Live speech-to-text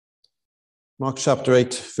Mark chapter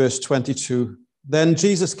 8, verse 22. Then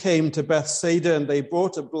Jesus came to Bethsaida, and they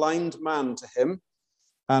brought a blind man to him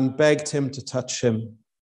and begged him to touch him.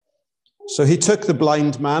 So he took the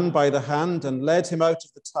blind man by the hand and led him out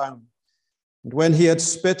of the town. And when he had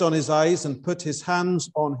spit on his eyes and put his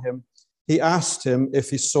hands on him, he asked him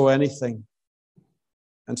if he saw anything.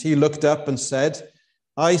 And he looked up and said,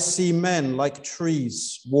 "I see men like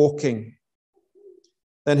trees walking."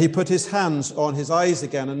 Then he put his hands on his eyes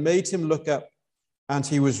again and made him look up, and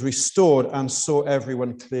he was restored and saw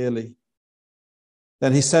everyone clearly.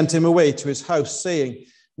 Then he sent him away to his house, saying,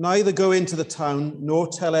 "Neither go into the town nor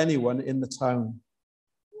tell anyone in the town."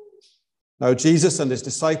 Now Jesus and his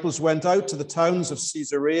disciples went out to the towns of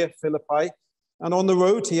Caesarea Philippi, and on the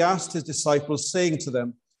road he asked his disciples, saying to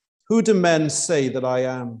them, "Who do men say that I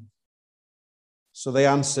am?" So they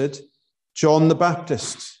answered, "John the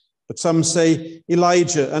Baptist, but some say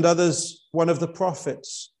Elijah, and others one of the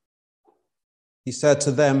prophets." He said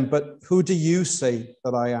to them, "But who do you say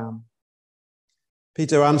that I am?"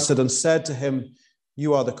 Peter answered and said to him,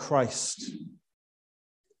 "You are the Christ."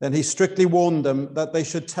 Then he strictly warned them that they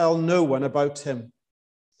should tell no one about him.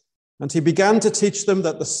 And he began to teach them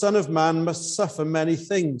that the Son of Man must suffer many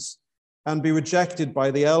things and be rejected by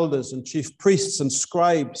the elders and chief priests and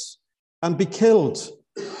scribes and be killed,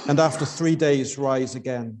 and after 3 days rise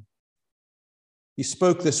again. He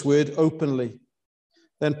spoke this word openly.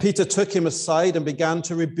 Then Peter took him aside and began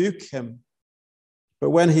to rebuke him.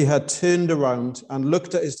 But when he had turned around and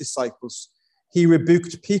looked at his disciples, he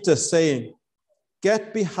rebuked Peter, saying,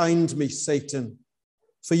 "Get behind me, Satan,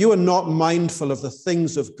 for you are not mindful of the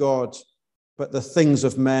things of God, but the things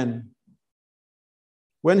of men."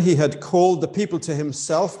 When he had called the people to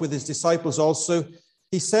himself with his disciples also,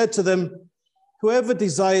 he said to them, "Whoever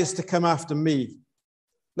desires to come after me,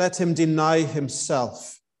 let him deny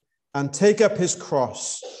himself and take up his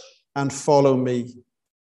cross and follow me.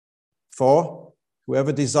 For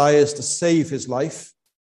whoever desires to save his life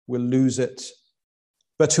will lose it.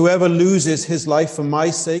 But whoever loses his life for my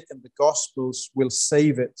sake and the gospel's will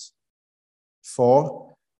save it.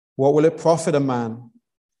 For what will it profit a man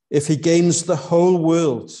if he gains the whole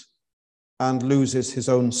world and loses his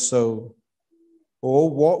own soul? Or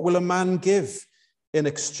what will a man give in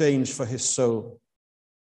exchange for his soul?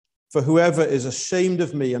 For whoever is ashamed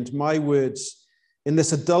of me and my words in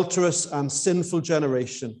this adulterous and sinful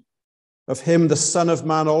generation, of him the Son of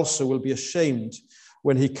Man also will be ashamed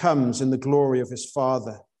when he comes in the glory of his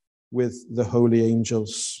Father with the holy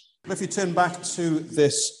angels. If you turn back to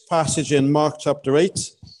this passage in Mark chapter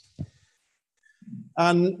 8,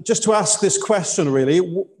 and just to ask this question really,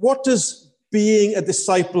 what does being a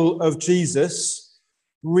disciple of Jesus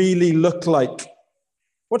really look like?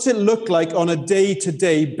 What's it look like on a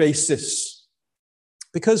day-to-day basis?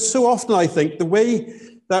 Because so often I think the way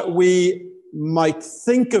that we might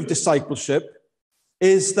think of discipleship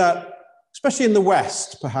is that, especially in the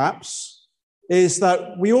West perhaps, is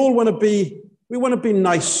that we want to be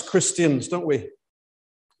nice Christians, don't we?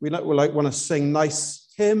 We want to sing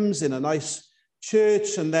nice hymns in a nice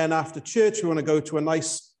church, and then after church we want to go to a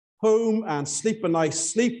nice home and sleep a nice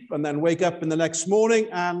sleep, and then wake up in the next morning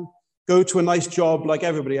and go to a nice job like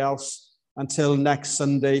everybody else until next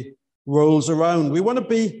Sunday rolls around. We want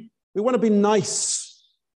to be nice.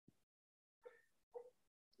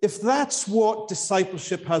 If that's what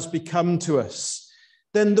discipleship has become to us,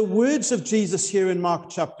 then the words of Jesus here in Mark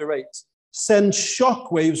chapter 8 send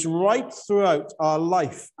shockwaves right throughout our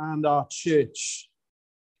life and our church.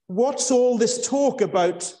 What's all this talk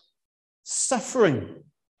about suffering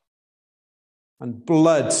and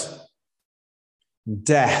blood and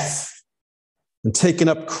death and taking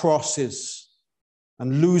up crosses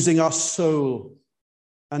and losing our soul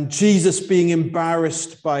and Jesus being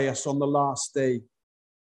embarrassed by us on the last day?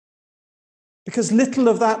 Because little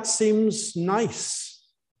of that seems nice.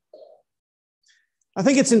 I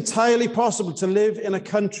think it's entirely possible to live in a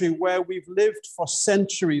country where we've lived for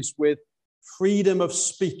centuries with freedom of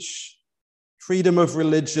speech, freedom of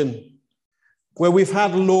religion, where we've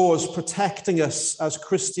had laws protecting us as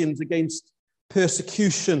Christians against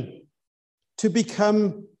persecution, to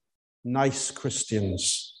become nice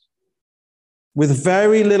Christians with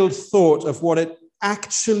very little thought of what it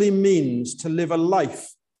actually means to live a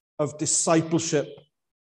life of discipleship.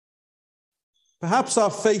 Perhaps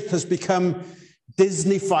our faith has become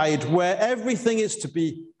Disneyfied, where everything is to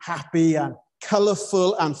be happy and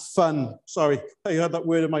colorful and fun. Sorry, I had that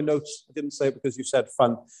word in my notes. I didn't say it because you said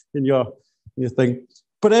fun in your thing.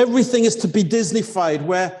 But everything is to be Disneyfied,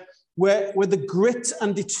 where the grit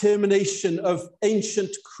and determination of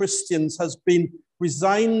ancient Christians has been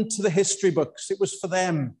resigned to the history books. It was for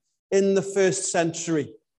them in the first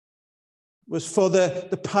century. was for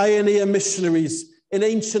the pioneer missionaries in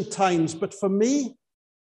ancient times. But for me,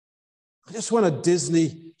 I just want a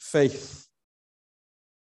Disney faith.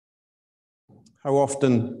 How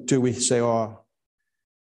often do we say, oh,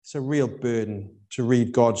 it's a real burden to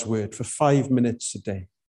read God's word for 5 minutes a day?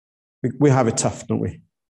 We have it tough, don't we?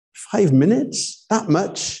 5 minutes? That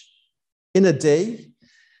much in a day?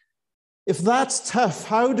 If that's tough,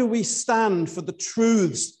 how do we stand for the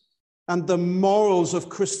truths and the morals of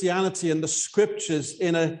Christianity and the scriptures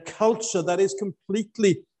in a culture that is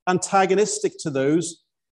completely antagonistic to those,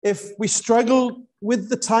 if we struggle with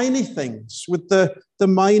the tiny things, with the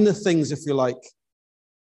minor things, if you like?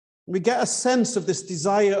 We get a sense of this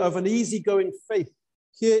desire of an easygoing faith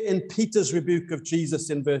here in Peter's rebuke of Jesus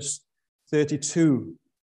in verse 32.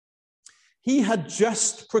 He had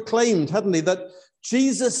just proclaimed, hadn't he, that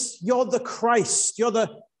Jesus, you're the Christ, you're the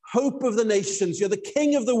hope of the nations, you're the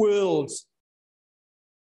King of the world.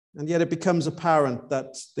 And yet it becomes apparent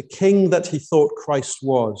that the king that he thought Christ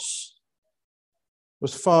was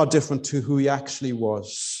far different to who he actually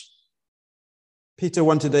was. Peter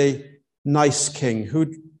wanted a nice king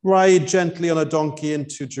who'd ride gently on a donkey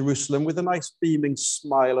into Jerusalem with a nice beaming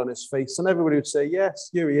smile on his face, and everybody would say, yes,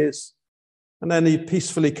 here he is. And then he'd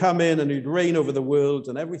peacefully come in and he'd reign over the world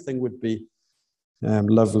and everything would be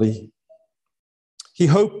lovely. He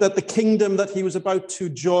hoped that the kingdom that he was about to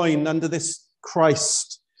join under this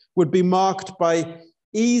Christ would be marked by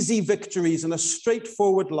easy victories and a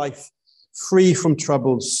straightforward life, free from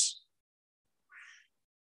troubles.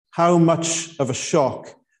 How much of a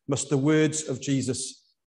shock must the words of Jesus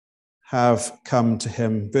have come to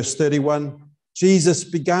him? Verse 31, Jesus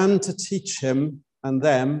began to teach him and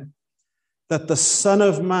them that the Son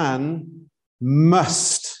of Man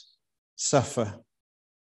must suffer,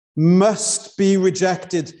 must be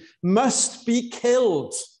rejected, must be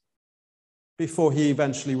killed before he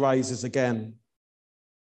eventually rises again.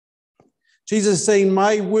 Jesus is saying,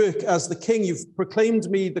 my work as the king, you've proclaimed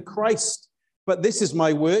me the Christ, but this is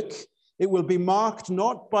my work. It will be marked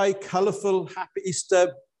not by colorful Happy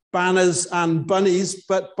Easter banners and bunnies,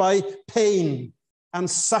 but by pain and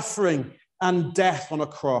suffering and death on a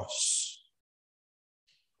cross.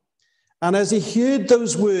 And as he heard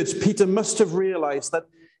those words, Peter must have realized that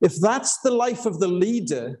if that's the life of the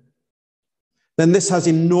leader, then this has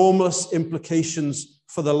enormous implications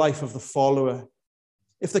for the life of the follower.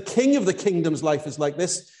 If the king of the kingdom's life is like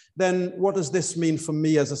this, then what does this mean for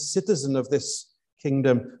me as a citizen of this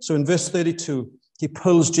kingdom? So in verse 32, he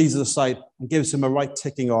pulls Jesus aside and gives him a right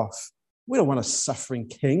ticking off. We don't want a suffering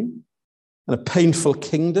king and a painful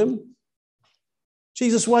kingdom.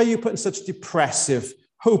 Jesus, why are you putting such depressive,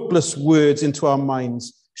 hopeless words into our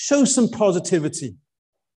minds? Show some positivity.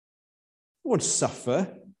 You won't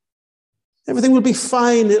suffer. Everything will be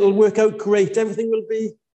fine. It'll work out great. Everything will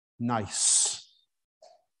be nice.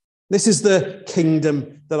 This is the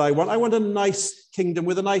kingdom that I want. I want a nice kingdom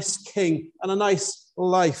with a nice king and a nice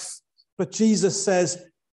life. But Jesus says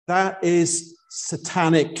that is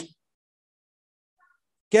satanic.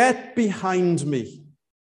 Get behind me,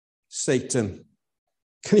 Satan.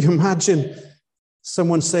 Can you imagine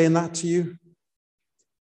someone saying that to you?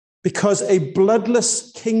 Because a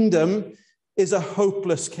bloodless kingdom is a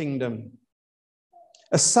hopeless kingdom.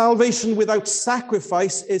 A salvation without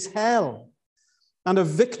sacrifice is hell. And a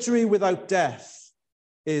victory without death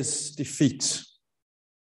is defeat.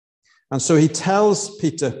 And so he tells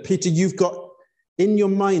Peter, you've got in your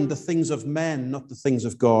mind the things of men, not the things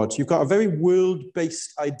of God. You've got a very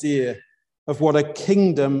world-based idea of what a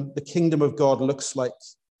kingdom, the kingdom of God, looks like.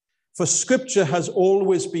 For Scripture has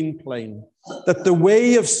always been plain that the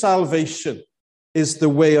way of salvation is the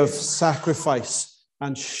way of sacrifice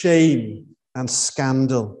and shame and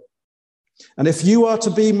scandal. And if you are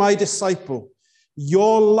to be my disciple,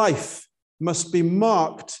 your life must be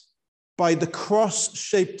marked by the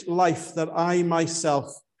cross-shaped life that I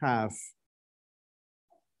myself have.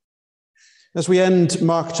 As we end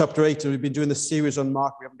Mark chapter 8, and we've been doing this series on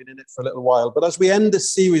Mark, we haven't been in it for a little while, but as we end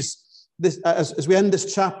this series, as we end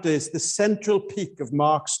this chapter, is the central peak of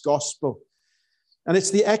Mark's gospel. And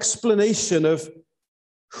it's the explanation of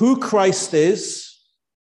who Christ is,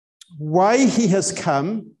 why he has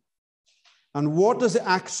come, and what does it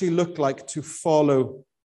actually look like to follow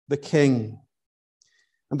the king.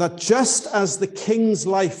 And that just as the king's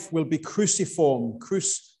life will be cruciform,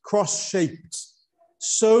 cross-shaped,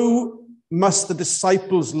 so must the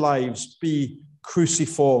disciples' lives be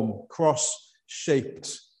cruciform,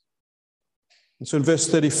 cross-shaped. And so in verse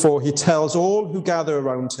 34, he tells all who gather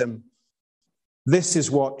around him, this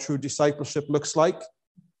is what true discipleship looks like.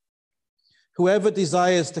 Whoever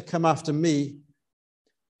desires to come after me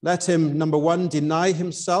Let him, number one, deny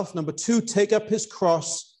himself. Number two, take up his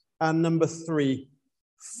cross. And number three,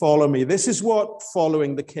 follow me. This is what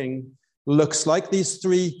following the King looks like, these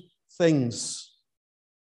three things.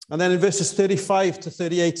 And then in verses 35 to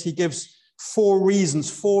 38, he gives four reasons,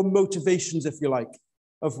 four motivations, if you like,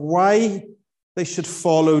 of why they should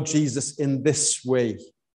follow Jesus in this way.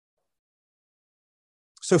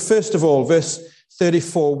 So first of all, verse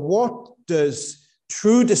 34, what does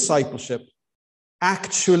true discipleship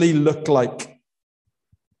actually look like?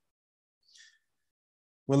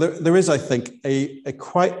 Well, there is, I think, a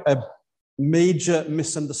quite a major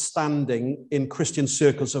misunderstanding in Christian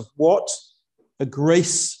circles of what a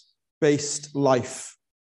grace-based life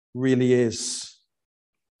really is.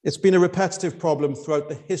 It's been a repetitive problem throughout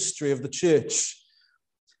the history of the church.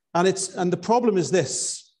 And the problem is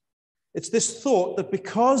this. It's this thought that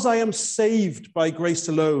because I am saved by grace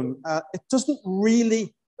alone, it doesn't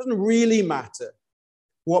really matter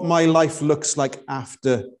what my life looks like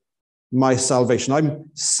after my salvation. I'm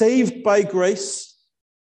saved by grace.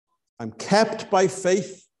 I'm kept by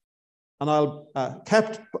faith. And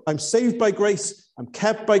I'm saved by grace. I'm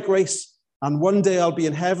kept by grace. And one day I'll be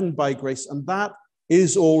in heaven by grace. And that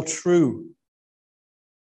is all true.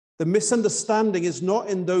 The misunderstanding is not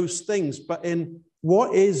in those things, but in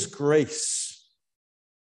what is grace.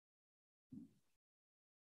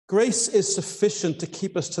 Grace is sufficient to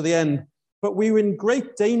keep us to the end, but we're in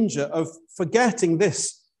great danger of forgetting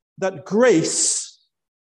this, that grace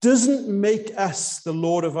doesn't make us the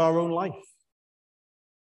Lord of our own life.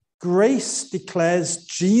 Grace declares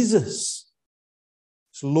Jesus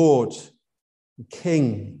as Lord,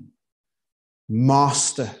 King,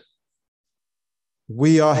 Master.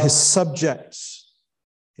 We are his subjects,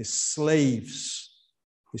 his slaves,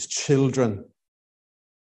 his children.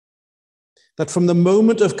 That from the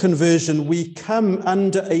moment of conversion, we come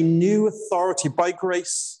under a new authority by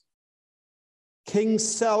grace. King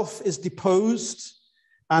Self is deposed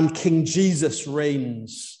and King Jesus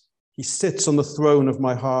reigns. He sits on the throne of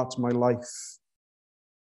my heart, my life.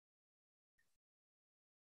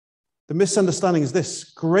 The misunderstanding is this: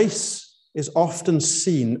 grace is often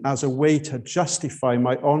seen as a way to justify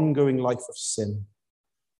my ongoing life of sin.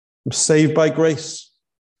 I'm saved by grace.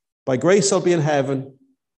 By grace, I'll be in heaven.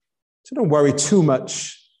 So don't worry too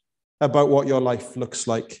much about what your life looks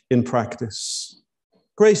like in practice.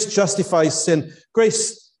 Grace justifies sin.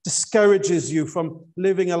 Grace discourages you from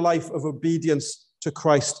living a life of obedience to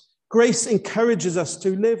Christ. Grace encourages us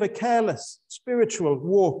to live a careless, spiritual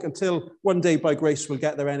walk until one day by grace we'll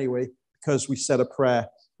get there anyway, because we said a prayer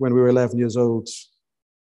when we were 11 years old.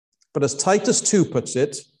 But as Titus 2 puts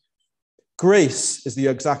it, grace is the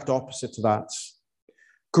exact opposite to that.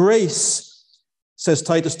 Grace, says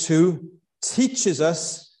Titus 2, teaches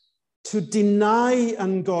us to deny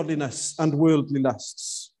ungodliness and worldly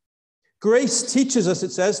lusts. Grace teaches us,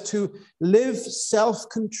 it says, to live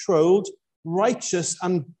self-controlled, righteous,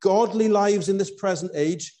 and godly lives in this present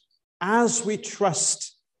age as we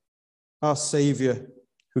trust our Savior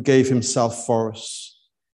who gave himself for us,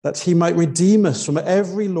 that he might redeem us from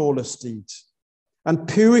every lawless deed and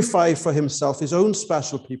purify for himself his own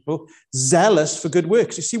special people, zealous for good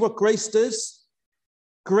works. You see what grace does?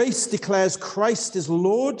 Grace declares Christ is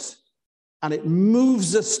Lord, and it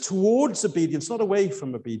moves us towards obedience, not away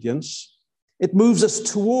from obedience. It moves us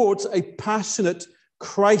towards a passionate,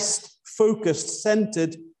 Christ-focused,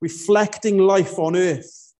 centered, reflecting life on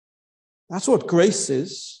earth. That's what grace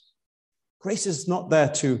is. Grace is not there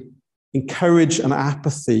to encourage an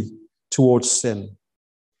apathy towards sin.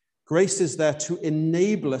 Grace is there to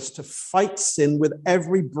enable us to fight sin with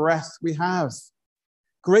every breath we have.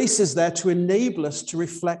 Grace is there to enable us to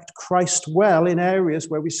reflect Christ well in areas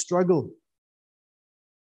where we struggle.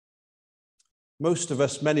 Most of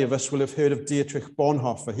us, many of us, will have heard of Dietrich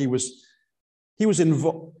Bonhoeffer. He was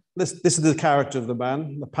involved. This is the character of the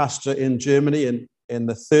man, the pastor in Germany in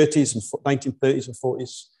the 1930s and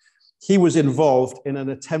 40s. He was involved in an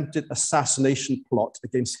attempted assassination plot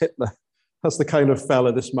against Hitler. That's the kind of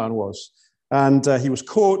fella this man was. And he was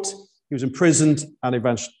caught, he was imprisoned,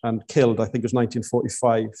 and killed, I think it was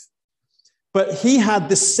 1945. But he had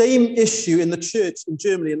the same issue in the church in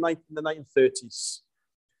Germany in the 1930s,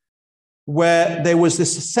 where there was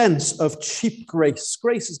this sense of cheap grace.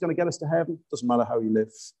 Grace is going to get us to heaven, doesn't matter how you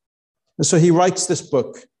live. And so he writes this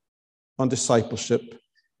book on discipleship.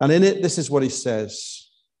 And in it, this is what he says.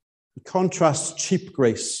 He contrasts cheap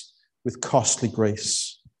grace with costly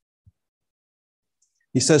grace.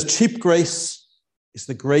 He says, cheap grace is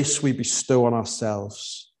the grace we bestow on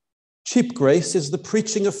ourselves. Cheap grace is the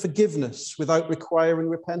preaching of forgiveness without requiring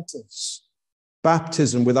repentance,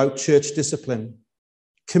 baptism without church discipline,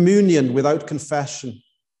 communion without confession,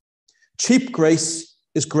 Cheap grace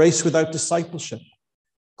is grace without discipleship,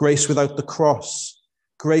 grace without the cross,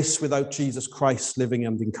 grace without Jesus Christ living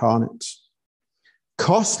and incarnate.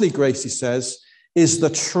 Costly grace, he says, is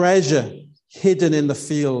the treasure hidden in the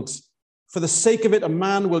field. For the sake of it, a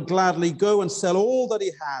man will gladly go and sell all that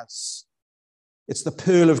he has. It's the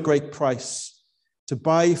pearl of great price, to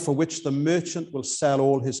buy for which the merchant will sell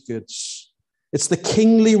all his goods. It's the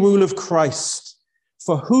kingly rule of Christ,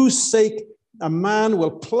 for whose sake a man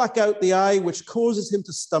will pluck out the eye which causes him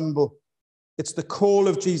to stumble. It's the call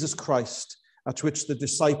of Jesus Christ, at which the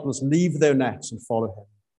disciples leave their nets and follow him.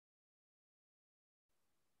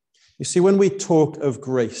 You see, when we talk of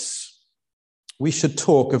grace, we should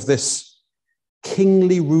talk of this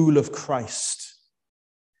kingly rule of Christ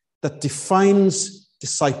that defines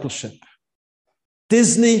discipleship.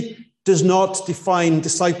 Disney does not define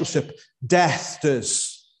discipleship. Death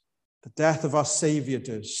does. The death of our Savior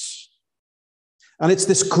does. And it's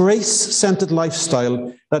this grace-centered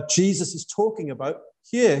lifestyle that Jesus is talking about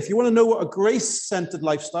here. If you want to know what a grace-centered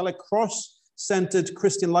lifestyle, a cross-centered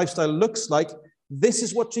Christian lifestyle looks like, this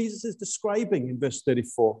is what Jesus is describing in verse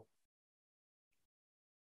 34.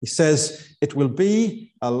 He says, it will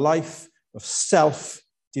be a life of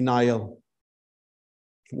self-denial.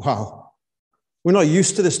 Wow. We're not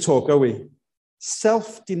used to this talk, are we?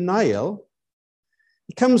 Self-denial.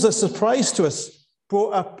 It comes as a surprise to us,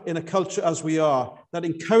 brought up in a culture as we are, that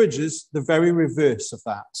encourages the very reverse of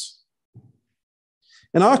that.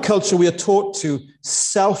 In our culture, we are taught to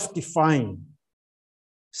self-define,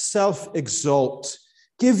 self-exalt,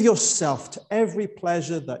 give yourself to every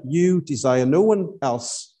pleasure that you desire. No one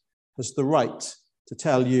else has the right to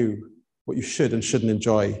tell you what you should and shouldn't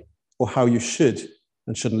enjoy, or how you should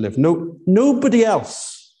and shouldn't live. Nobody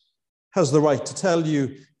else has the right to tell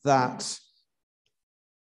you that.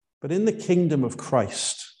 But in the kingdom of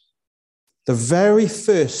Christ, the very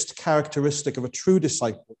first characteristic of a true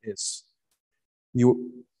disciple is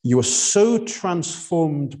you are so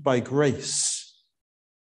transformed by grace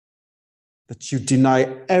that you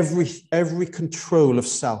deny every control of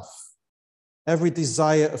self, every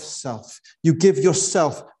desire of self. You give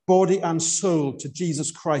yourself, body and soul, to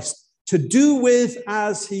Jesus Christ to do with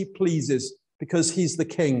as he pleases, because he's the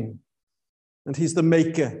King, and he's the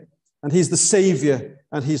Maker, and he's the Savior,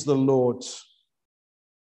 and he's the Lord.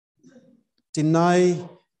 Deny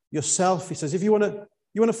yourself, he says. If you want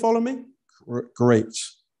to follow me, great.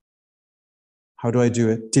 How do I do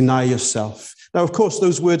it? Deny yourself. Now, of course,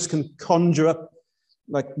 those words can conjure up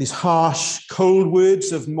like these harsh, cold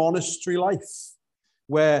words of monastery life,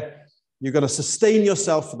 where you're going to sustain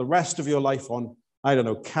yourself for the rest of your life on, I don't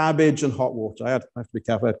know, cabbage and hot water. I have to be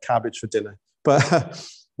careful. I had cabbage for dinner, but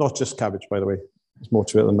not just cabbage, by the way. There's more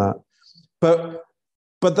to it than that.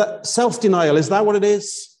 But that self-denial, is that what it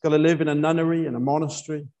is? Got to live in a nunnery, in a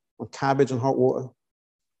monastery, on cabbage and hot water?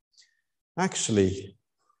 Actually,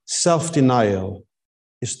 self-denial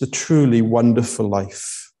is the truly wonderful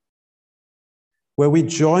life, where we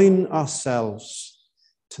join ourselves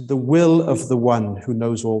to the will of the one who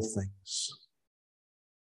knows all things,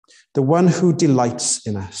 the one who delights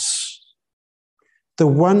in us, the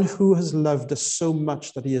one who has loved us so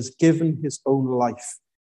much that he has given his own life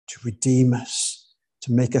to redeem us,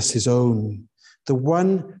 to make us his own, the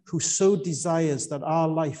one who so desires that our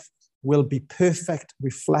life will be perfectly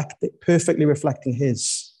reflecting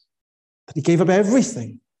his, that he gave up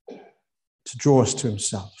everything to draw us to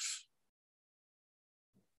himself.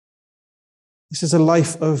 This is a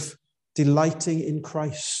life of delighting in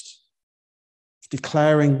Christ, of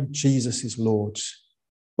declaring Jesus is Lord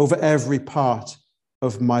over every part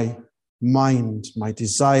of my mind, my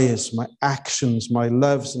desires, my actions, my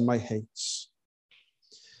loves and my hates.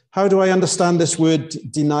 How do I understand this word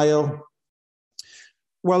denial?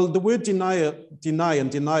 Well, the word deny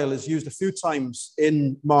and denial is used a few times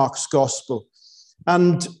in Mark's gospel.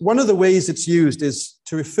 And one of the ways it's used is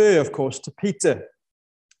to refer, of course, to Peter.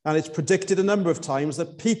 And it's predicted a number of times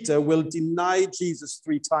that Peter will deny Jesus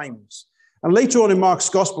 3 times. And later on in Mark's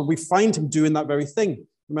gospel, we find him doing that very thing.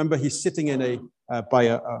 Remember, he's sitting in by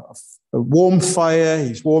a warm fire.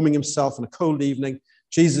 He's warming himself on a cold evening.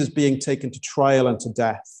 Jesus is being taken to trial and to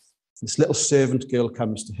death. This little servant girl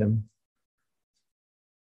comes to him.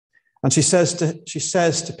 And she says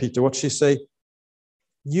to Peter, what does she say?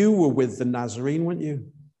 You were with the Nazarene, weren't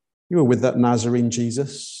you? You were with that Nazarene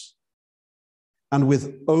Jesus. And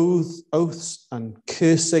with oaths and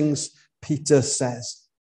cursings, Peter says,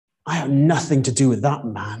 I have nothing to do with that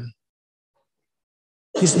man.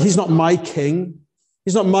 He's not my king.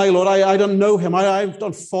 He's not my Lord. I don't know him. I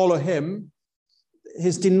don't follow him.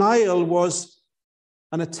 His denial was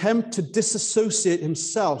an attempt to disassociate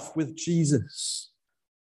himself with Jesus.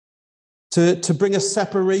 to bring a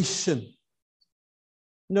separation.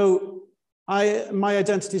 No, my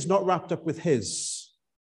identity is not wrapped up with his.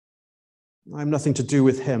 I have nothing to do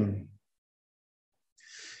with him.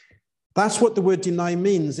 That's what the word deny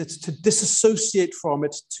means. It's to disassociate from,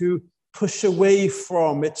 it's to push away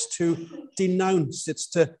from, it's to denounce, it's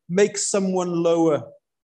to make someone lower.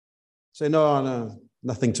 Say, no,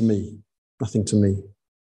 nothing to me, nothing to me.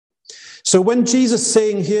 So when Jesus is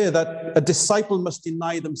saying here that a disciple must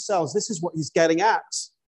deny themselves, this is what he's getting at.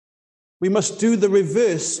 We must do the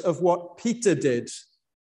reverse of what Peter did.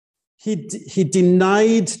 He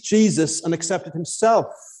denied Jesus and accepted himself.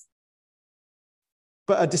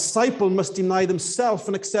 But a disciple must deny themselves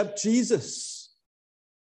and accept Jesus.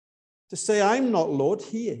 To say, I'm not Lord,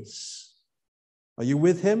 he is. Are you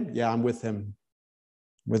with him? Yeah, I'm with him.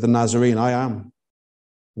 With the Nazarene, I am.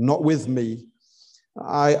 Not with me.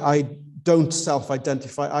 I don't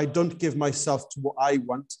self-identify. I don't give myself to what I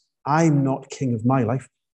want. I'm not king of my life.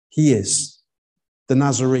 He is the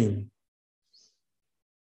Nazarene.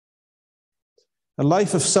 A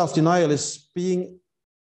life of self-denial is being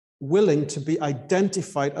willing to be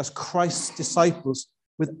identified as Christ's disciples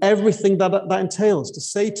with everything that entails. To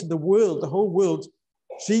say to the world, the whole world,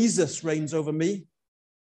 Jesus reigns over me.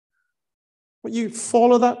 But you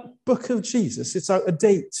follow that book of Jesus, it's out of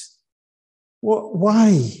date.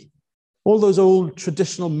 Why? All those old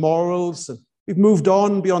traditional morals, and we've moved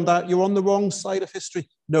on beyond that. You're on the wrong side of history.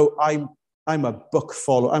 No, I'm a book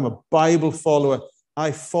follower. I'm a Bible follower.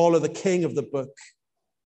 I follow the king of the book.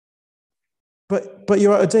 But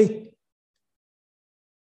you're out of date.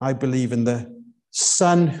 I believe in the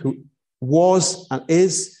Son who was and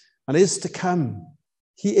is to come.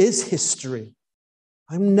 He is history.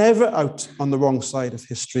 I'm never out on the wrong side of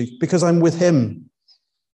history because I'm with him.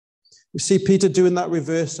 You see Peter doing that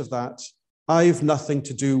reverse of that. I've nothing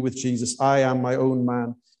to do with Jesus. I am my own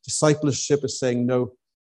man. Discipleship is saying, no,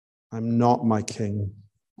 I'm not my king.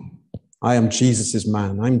 I am Jesus's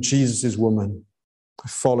man. I'm Jesus's woman. I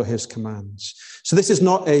follow his commands. So this is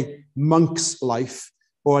not a monk's life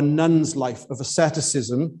or a nun's life of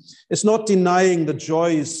asceticism. It's not denying the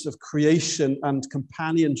joys of creation and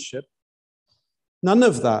companionship. None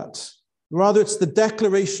of that. Rather, it's the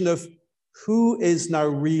declaration of who is now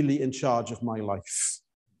really in charge of my life.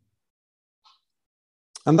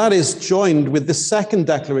 And that is joined with the second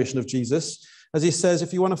declaration of Jesus, as he says,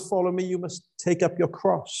 if you want to follow me, you must take up your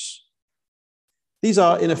cross. These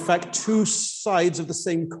are, in effect, two sides of the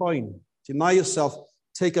same coin. Deny yourself,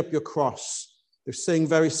 take up your cross. They're saying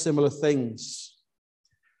very similar things.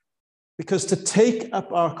 Because to take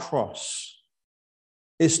up our cross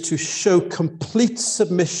is to show complete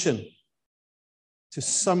submission to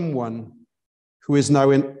someone who is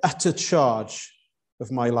now in utter charge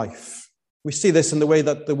of my life. We see this in the way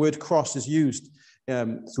that the word cross is used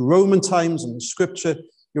through Roman times and Scripture.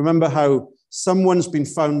 You remember how someone's been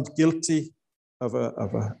found guilty of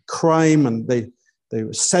a crime and they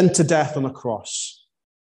were sent to death on a cross.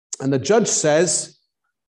 And the judge says,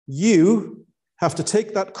 you have to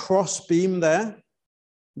take that cross beam there.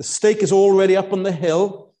 The stake is already up on the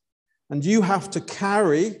hill, and you have to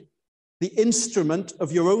carry the instrument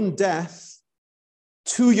of your own death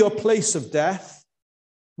to your place of death,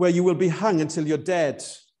 where you will be hung until you're dead.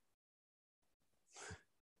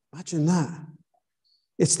 Imagine that.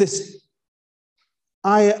 It's this,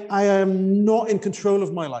 I am not in control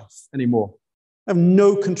of my life anymore. I have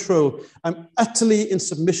no control. I'm utterly in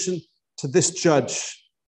submission to this judge.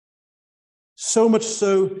 So much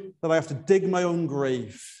so that I have to dig my own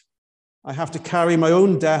grave. I have to carry my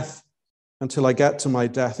own death until I get to my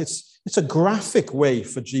death. It's a graphic way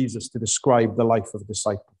for Jesus to describe the life of a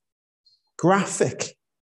disciple. Graphic.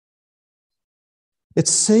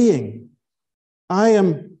 It's saying, I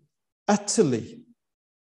am utterly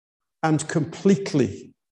and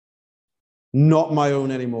completely not my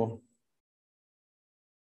own anymore.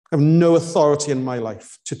 I have no authority in my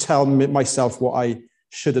life to tell myself what I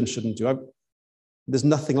should and shouldn't do. There's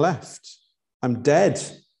nothing left. I'm dead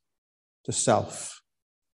to self.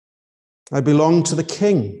 I belong to the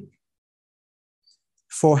King.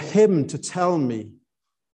 For him to tell me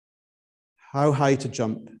how high to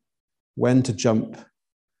jump, when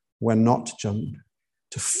not to jump,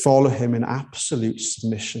 to follow him in absolute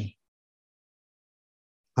submission.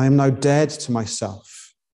 I am now dead to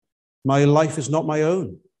myself. My life is not my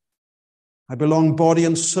own. I belong body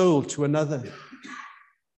and soul to another.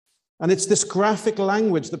 And it's this graphic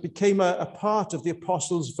language that became a part of the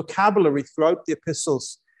apostles' vocabulary throughout the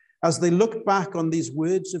epistles as they looked back on these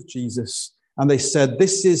words of Jesus and they said,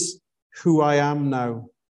 this is who I am now.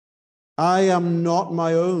 I am not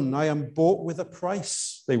my own. I am bought with a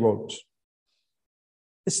price, they wrote.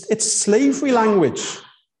 It's slavery language.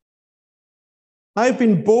 I've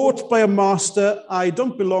been bought by a master. I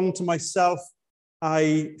don't belong to myself.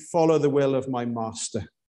 I follow the will of my master.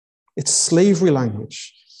 It's slavery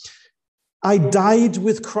language. I died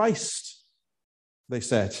with Christ, they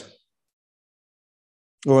said.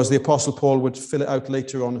 Or as the Apostle Paul would fill it out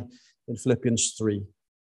later on in Philippians 3.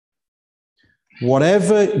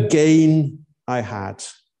 Whatever gain I had,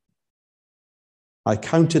 I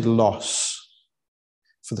counted loss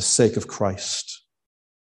for the sake of Christ.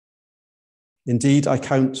 Indeed, I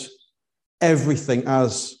count everything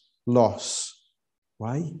as loss.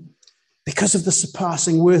 Why? Because of the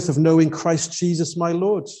surpassing worth of knowing Christ Jesus my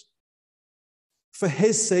Lord. For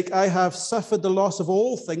his sake, I have suffered the loss of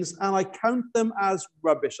all things, and I count them as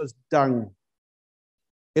rubbish, as dung,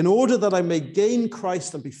 in order that I may gain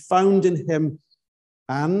Christ and be found in him,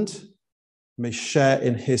 and may share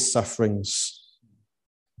in his sufferings,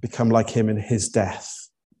 become like him in his death.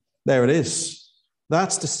 There it is.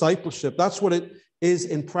 That's discipleship. That's what it is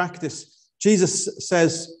in practice. Jesus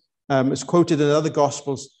says, it's quoted in other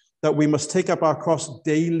Gospels, that we must take up our cross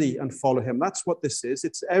daily and follow him. That's what this is.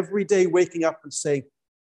 It's every day waking up and saying,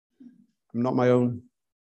 I'm not my own.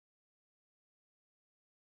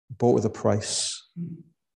 I'm bought with a price.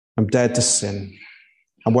 I'm dead to sin.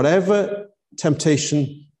 And whatever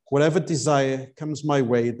temptation, whatever desire comes my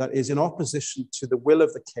way that is in opposition to the will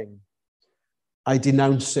of the King, I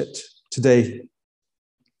denounce it today.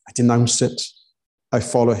 I denounce it. I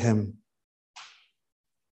follow him.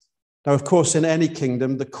 Now, of course, in any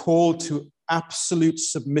kingdom, the call to absolute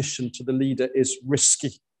submission to the leader is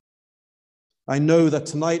risky. I know that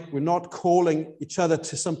tonight we're not calling each other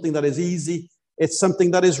to something that is easy. It's something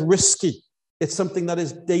that is risky. It's something that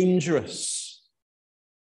is dangerous.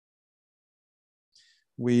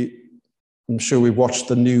 I'm sure we watched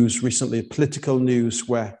the news recently, political news,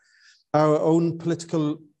 where our own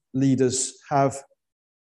political leaders have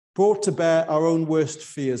brought to bear our own worst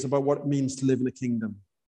fears about what it means to live in a kingdom,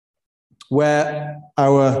 where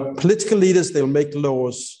our political leaders, they'll make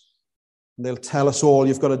laws, and they'll tell us all,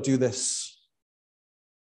 you've got to do this,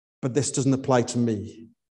 but this doesn't apply to me,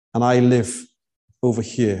 and I live over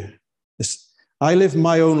here. I live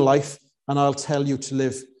my own life, and I'll tell you to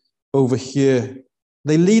live over here.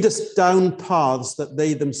 They lead us down paths that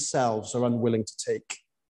they themselves are unwilling to take.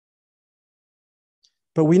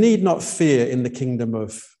 But we need not fear in the kingdom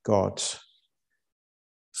of God.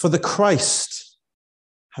 For the Christ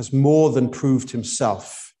has more than proved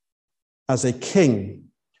himself as a king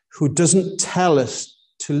who doesn't tell us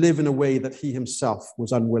to live in a way that he himself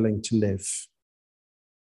was unwilling to live.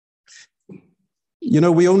 You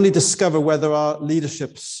know, we only discover whether our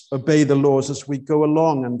leaderships obey the laws as we go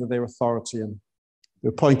along under their authority. And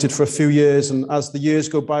we're appointed for a few years, and as the years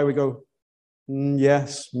go by, we go,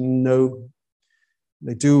 yes, no.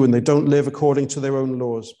 They do, and they don't live according to their own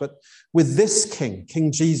laws. But with this king,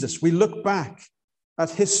 King Jesus, we look back at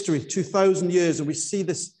history, 2,000 years, and we see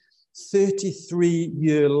this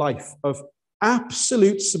 33-year life of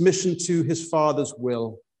absolute submission to his Father's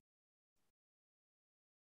will.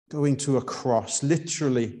 Going to a cross,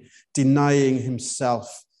 literally denying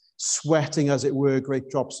himself, sweating, as it were, great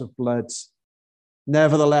drops of blood.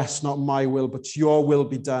 Nevertheless, not my will, but your will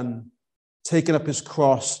be done. Taking up his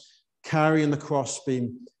cross, carrying the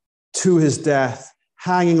crossbeam to his death,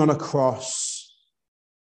 hanging on a cross.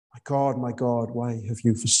 My God, why have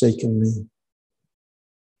you forsaken me?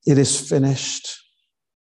 It is finished.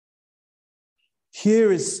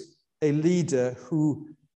 Here is a leader who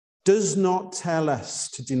does not tell us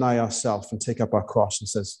to deny ourselves and take up our cross and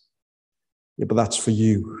says, yeah, but that's for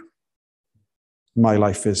you. My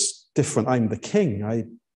life is different. I'm the king. I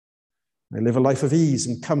live a life of ease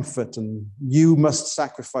and comfort, and you must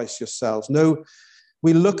sacrifice yourselves. No,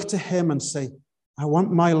 we look to him and say, I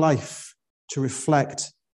want my life to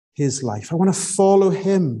reflect his life. I want to follow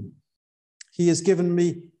him. He has given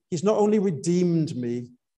me, he's not only redeemed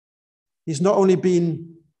me, he's not only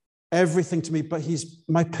been everything to me, but he's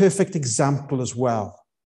my perfect example as well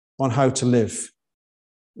on how to live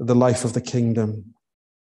the life of the kingdom.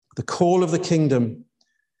 The call of the kingdom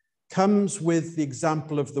comes with the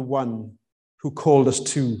example of the one who called us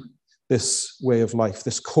to this way of life,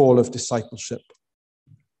 this call of discipleship.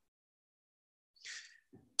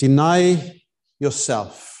 Deny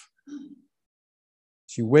yourself.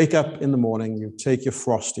 As you wake up in the morning, you take your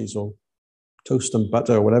Frosties or toast and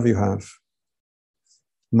butter or whatever you have.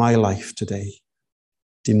 My life today.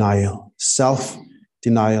 Denial.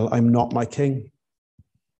 Self-denial. I'm not my king.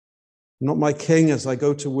 I'm not my king as I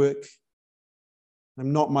go to work.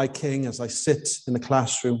 I'm not my king as I sit in the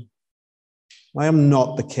classroom. I am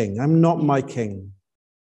not the king. I'm not my king.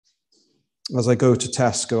 as I go to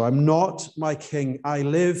Tesco. I'm not my king. I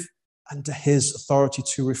live under his authority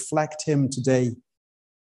to reflect him today,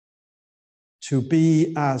 to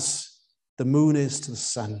be as the moon is to the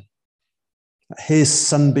sun. His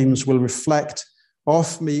sunbeams will reflect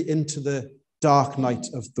off me into the dark night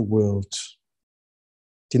of the world.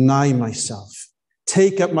 Deny myself,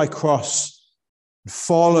 take up my cross, and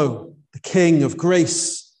follow the King of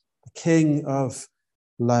grace, the King of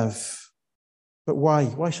love. But why?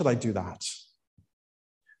 Why should I do that?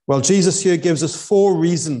 Well, Jesus here gives us 4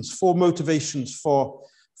 reasons, 4 motivations for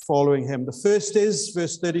following him. The first is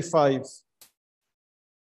verse 35.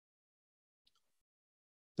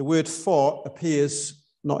 The word for appears,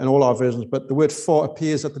 not in all our versions, but the word for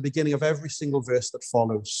appears at the beginning of every single verse that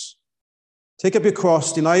follows. Take up your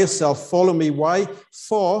cross, deny yourself, follow me. Why?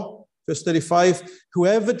 For, verse 35,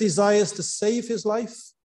 whoever desires to save his life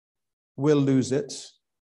will lose it.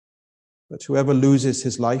 But whoever loses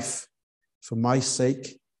his life for my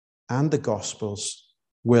sake and the gospel's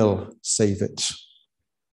will save it.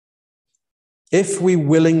 If we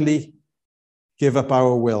willingly give up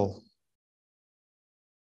our will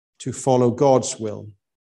to follow God's will,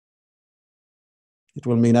 it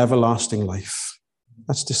will mean everlasting life.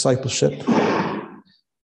 That's discipleship.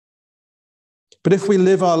 But if we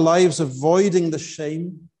live our lives avoiding the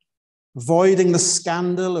shame, avoiding the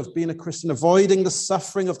scandal of being a Christian, avoiding the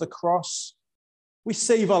suffering of the cross, we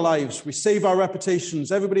save our lives, we save our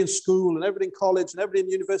reputations, everybody in school and everybody in college and everybody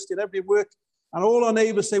in university and everybody at work, and all our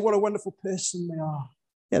neighbors say what a wonderful person they are.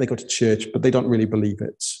 Yeah, they go to church, but they don't really believe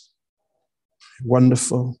it.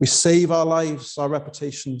 Wonderful. We save our lives, our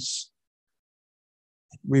reputations.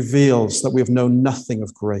 It reveals that we have known nothing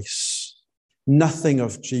of grace, nothing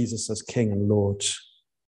of Jesus as King and Lord.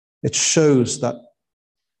 It shows that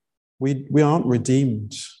we aren't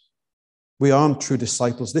redeemed. We aren't true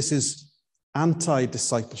disciples. This is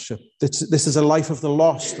anti-discipleship. This is a life of the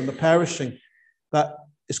lost and the perishing that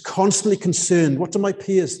is constantly concerned. What do my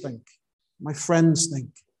peers think? My friends think?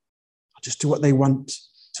 I'll just do what they want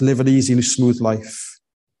to live an easy and smooth life.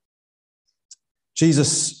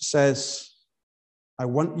 Jesus says, I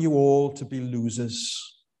want you all to be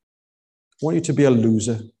losers. I want you to be a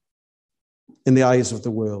loser in the eyes of the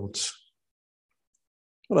world.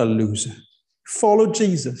 What a loser. Follow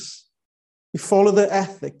Jesus. You follow the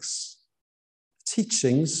ethics,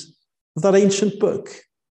 teachings of that ancient book.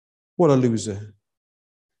 What a loser.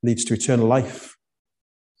 Leads to eternal life.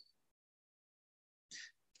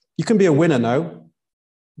 You can be a winner now.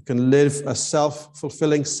 You can live a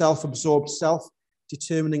self-fulfilling, self-absorbed,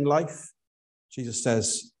 self-determining life. Jesus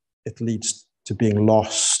says it leads to being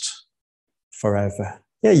lost forever.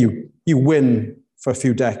 Yeah, you win for a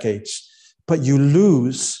few decades, but you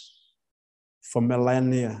lose for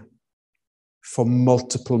millennia, for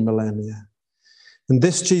multiple millennia. And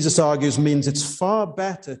this, Jesus argues, means it's far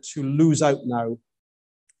better to lose out now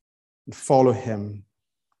and follow him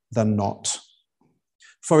than not.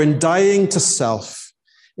 For in dying to self,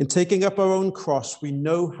 in taking up our own cross, we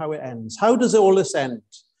know how it ends. How does all this end?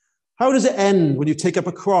 How does it end when you take up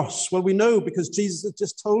a cross? Well, we know because Jesus has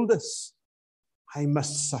just told us, I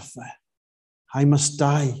must suffer. I must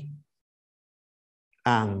die.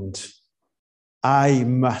 And I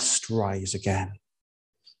must rise again.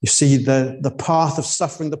 You see, the path of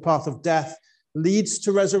suffering, the path of death leads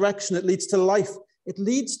to resurrection. It leads to life. It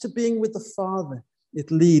leads to being with the Father. It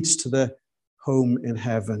leads to the home in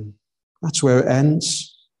heaven. That's where it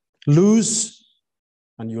ends. Lose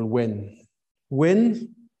and you'll win.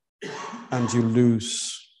 Win and you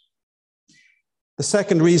lose. The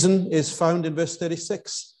second reason is found in verse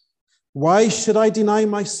 36. Why should I deny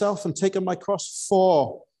myself and take up my cross?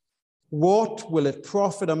 For what will it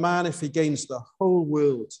profit a man if he gains the whole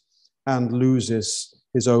world and loses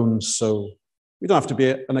his own soul? We don't have to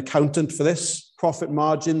be an accountant for this. Profit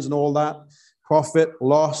margins and all that. Profit,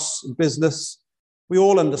 loss, business. We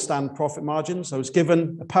all understand profit margins. I was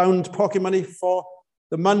given £1 pocket money for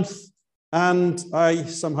the month, and I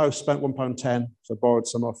somehow spent £1.10. So I borrowed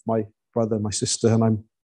some off my brother and my sister, and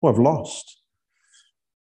I've lost.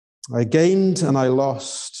 I gained and I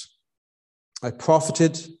lost. I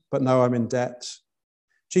profited, but now I'm in debt.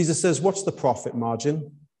 Jesus says, what's the profit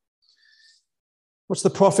margin? What's the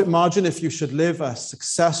profit margin if you should live a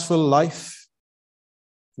successful life,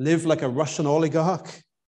 live like a Russian oligarch,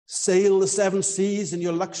 sail the 7 seas in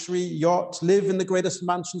your luxury yacht, live in the greatest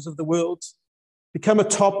mansions of the world, become a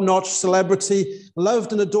top-notch celebrity,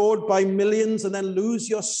 loved and adored by millions, and then lose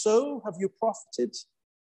your soul? Have you profited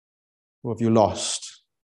or have you lost?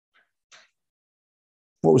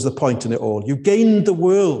 What was the point in it all? You gained the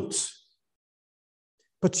world,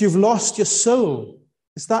 but you've lost your soul.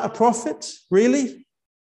 Is that a profit? Really?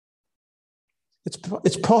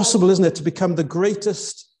 It's possible, isn't it, to become the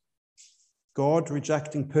greatest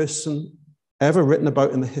God-rejecting person ever written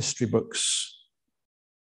about in the history books.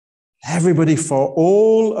 Everybody for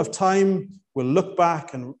all of time will look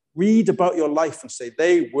back and read about your life and say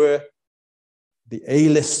they were the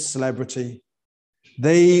A-list celebrity.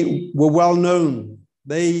 They were well known.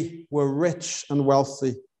 They were rich and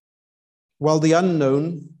wealthy. While the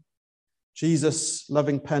unknown,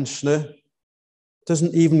 Jesus-loving pensioner,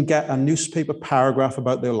 doesn't even get a newspaper paragraph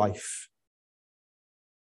about their life.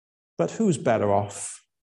 But who's better off?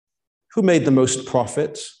 Who made the most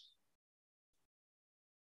profit?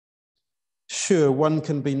 Sure, one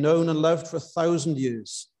can be known and loved for 1,000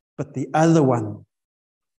 years, but the other one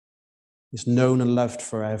is known and loved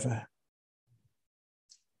forever.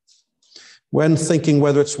 When thinking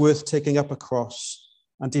whether it's worth taking up a cross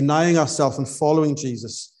and denying ourselves and following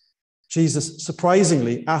Jesus, Jesus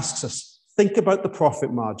surprisingly asks us, think about the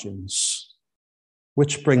profit margins.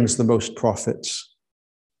 Which brings the most profit?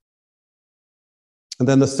 And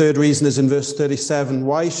then the third reason is in verse 37.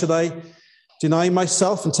 Why should I deny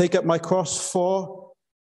myself and take up my cross? For,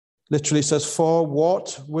 literally says, for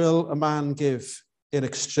what will a man give in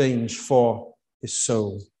exchange for his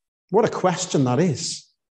soul? What a question that is.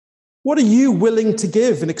 What are you willing to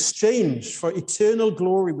give in exchange for eternal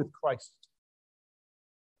glory with Christ?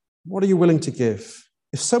 What are you willing to give?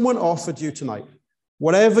 If someone offered you tonight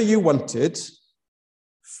whatever you wanted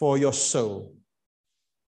for your soul,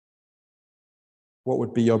 what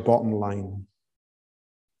would be your bottom line?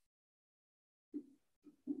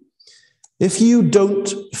 If you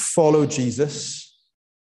don't follow Jesus,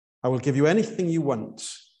 I will give you anything you want.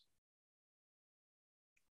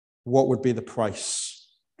 What would be the price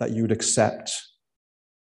that you'd accept?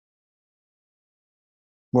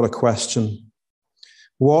 What a question.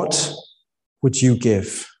 What would you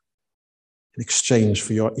give in exchange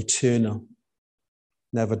for your eternal,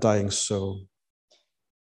 never dying soul?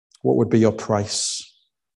 What would be your price?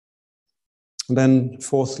 And then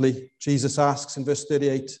fourthly, Jesus asks in verse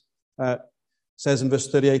 38, says in verse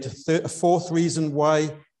 38, a fourth reason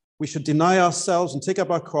why we should deny ourselves and take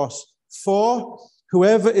up our cross. For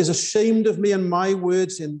whoever is ashamed of me and my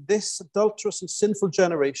words in this adulterous and sinful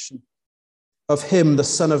generation, of him the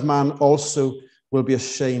Son of Man also will be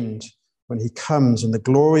ashamed when he comes in the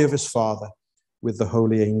glory of his Father with the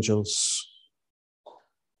holy angels.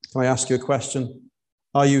 Can I ask you a question?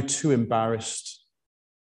 Are you too embarrassed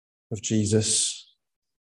of Jesus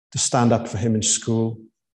to stand up for him in school?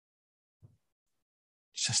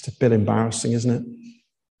 It's just a bit embarrassing, isn't it?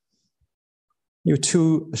 You're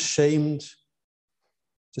too ashamed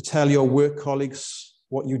to tell your work colleagues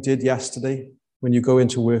what you did yesterday when you go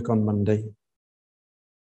into work on Monday.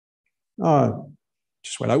 Oh,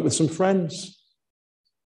 just went out with some friends.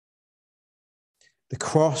 The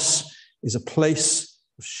cross is a place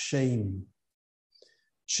of shame.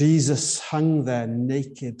 Jesus hung there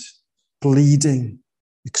naked, bleeding,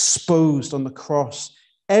 exposed on the cross.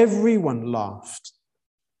 Everyone laughed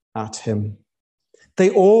at him. They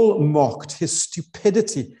all mocked his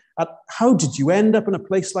stupidity. How did you end up in a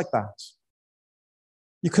place like that?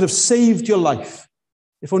 You could have saved your life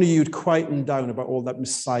if only you'd quietened down about all that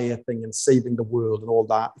Messiah thing and saving the world and all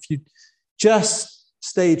that. If you just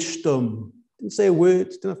stayed stum, didn't say a word,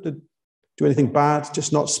 didn't have to do anything bad,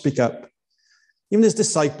 just not speak up. Even his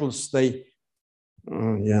disciples,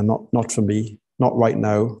 not for me, not right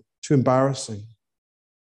now, too embarrassing.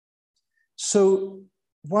 So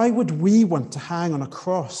why would we want to hang on a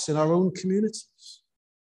cross in our own communities?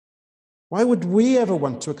 Why would we ever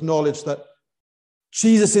want to acknowledge that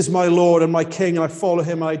Jesus is my Lord and my King, and I follow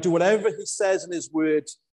him, and I do whatever he says in his word,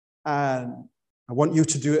 and I want you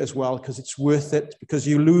to do it as well, because it's worth it, because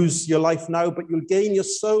you lose your life now, but you'll gain your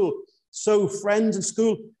soul. So friends in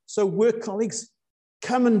school, so work colleagues,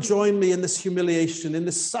 come and join me in this humiliation, in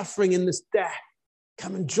this suffering, in this death.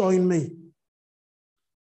 Come and join me.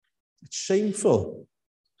 It's shameful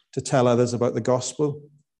to tell others about the gospel.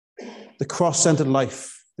 The cross-centered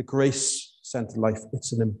life, the grace-centered life,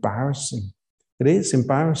 it's an embarrassing. It is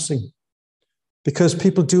embarrassing because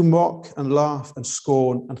people do mock and laugh and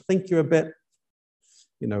scorn and think you're a bit,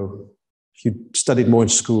 if you studied more in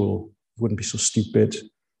school, you wouldn't be so stupid.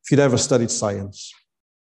 If you'd ever studied science.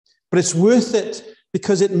 But it's worth it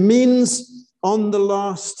because it means on the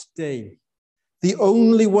last day, the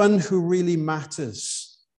only one who really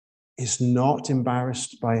matters is not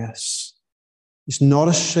embarrassed by us. He's not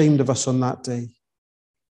ashamed of us on that day.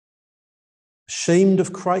 Ashamed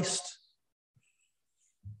of Christ,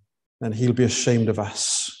 then he'll be ashamed of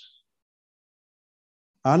us.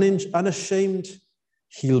 Unashamed,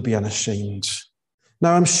 he'll be unashamed.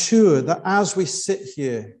 Now, I'm sure that as we sit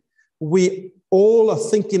here, we all are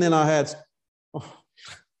thinking in our heads, oh,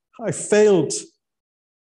 I failed.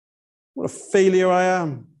 What a failure I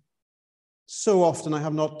am. So often I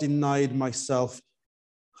have not denied myself.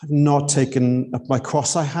 I've not taken up my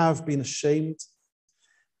cross. I have been ashamed.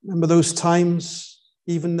 Remember those times,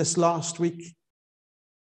 even this last week?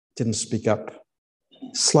 Didn't speak up.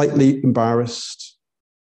 Slightly embarrassed.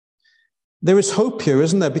 There is hope here,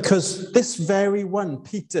 isn't there? Because this very one,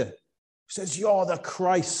 Peter, says, you're the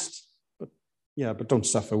Christ. But don't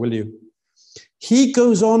suffer, will you? He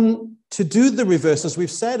goes on to do the reverse, as we've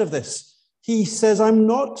said of this. He says, I'm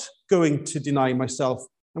not going to deny myself.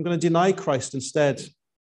 I'm going to deny Christ instead.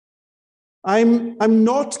 I'm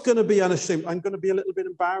not going to be unashamed. I'm going to be a little bit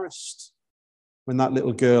embarrassed when that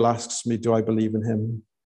little girl asks me, do I believe in him?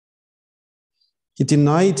 He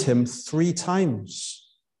denied him 3 times.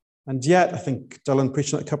 And yet, I think Dylan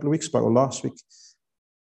preached that a couple of weeks back or last week.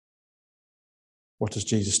 What does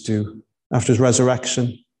Jesus do after his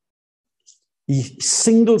resurrection? He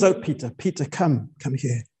singles out Peter. Peter, come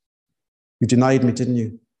here. You denied me, didn't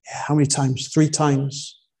you? Yeah, how many times? 3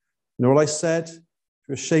 times. You know what I said? If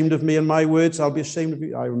you're ashamed of me and my words, I'll be ashamed of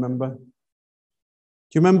you. I remember. Do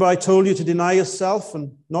you remember I told you to deny yourself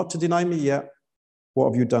and not to deny me? Yeah.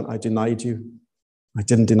 What have you done? I denied you. I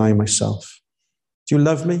didn't deny myself. Do you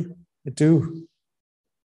love me? I do.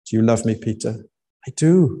 Do you love me, Peter? I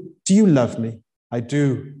do. Do you love me? I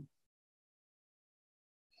do.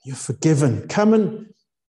 You're forgiven. Come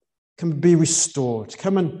and be restored.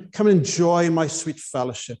 Come and enjoy my sweet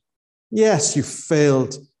fellowship. Yes, you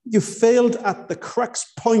failed. You failed at the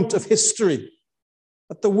crux point of history.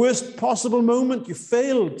 At the worst possible moment, you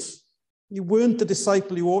failed. You weren't the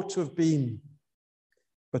disciple you ought to have been.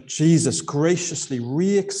 But Jesus graciously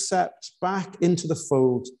reaccepts back into the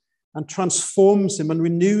fold and transforms him and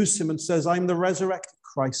renews him and says, I'm the resurrected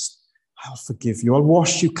Christ. I'll forgive you. I'll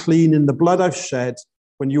wash you clean in the blood I've shed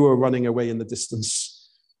when you were running away in the distance.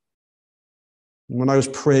 And when I was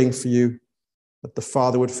praying for you, that the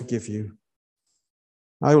Father would forgive you,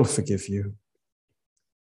 I will forgive you.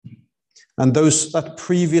 And that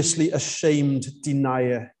previously ashamed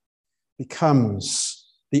denier becomes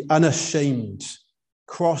the unashamed,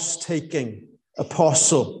 cross-taking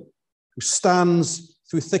apostle who stands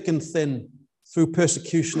through thick and thin, through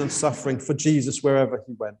persecution and suffering for Jesus wherever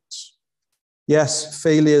he went. Yes,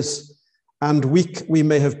 failures and weak we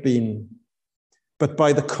may have been, but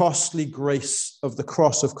by the costly grace of the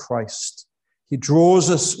cross of Christ, he draws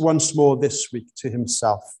us once more this week to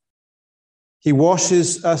himself. He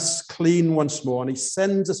washes us clean once more, and he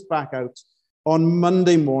sends us back out on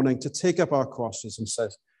Monday morning to take up our crosses and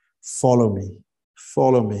says, follow me,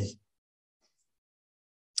 follow me.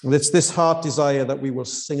 And it's this heart desire that we will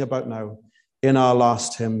sing about now in our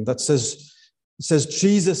last hymn that says,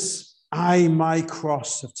 Jesus, I my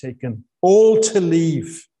cross have taken, all to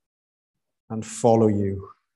leave and follow you.